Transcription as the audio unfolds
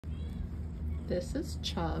This is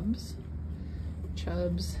Chubbs.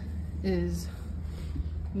 Chubbs is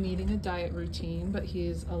needing a diet routine, but he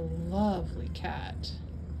is a lovely cat.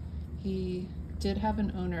 He did have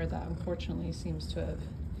an owner that unfortunately seems to have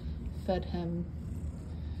fed him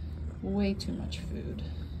way too much food.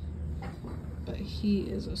 But he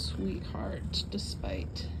is a sweetheart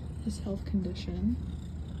despite his health condition.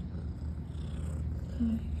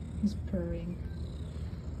 Hi, he's purring.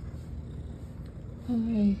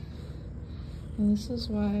 Hi. And this is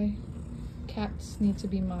why cats need to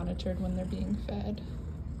be monitored when they're being fed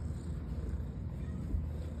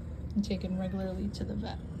and taken regularly to the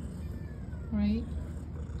vet, right?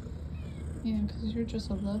 Yeah, because you're just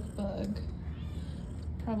a love bug.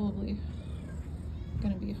 Probably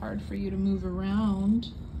gonna be hard for you to move around.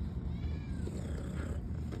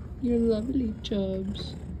 You're lovely,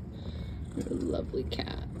 Chubbs. You're a lovely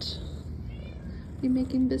cat. You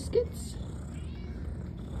making biscuits?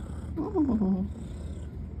 Oh,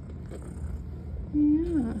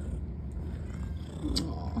 yeah.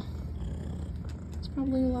 Oh, it's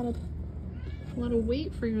probably a lot of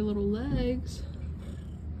weight for your little legs.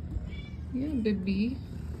 Yeah, baby.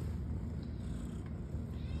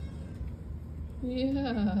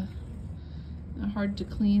 Yeah. Hard to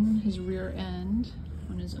clean his rear end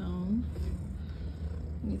on his own.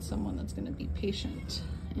 Need someone that's going to be patient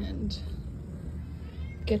and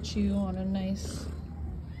get you on a nice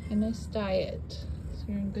diet, so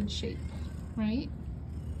you're in good shape, right?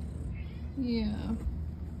 Yeah,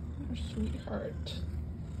 you're a sweetheart.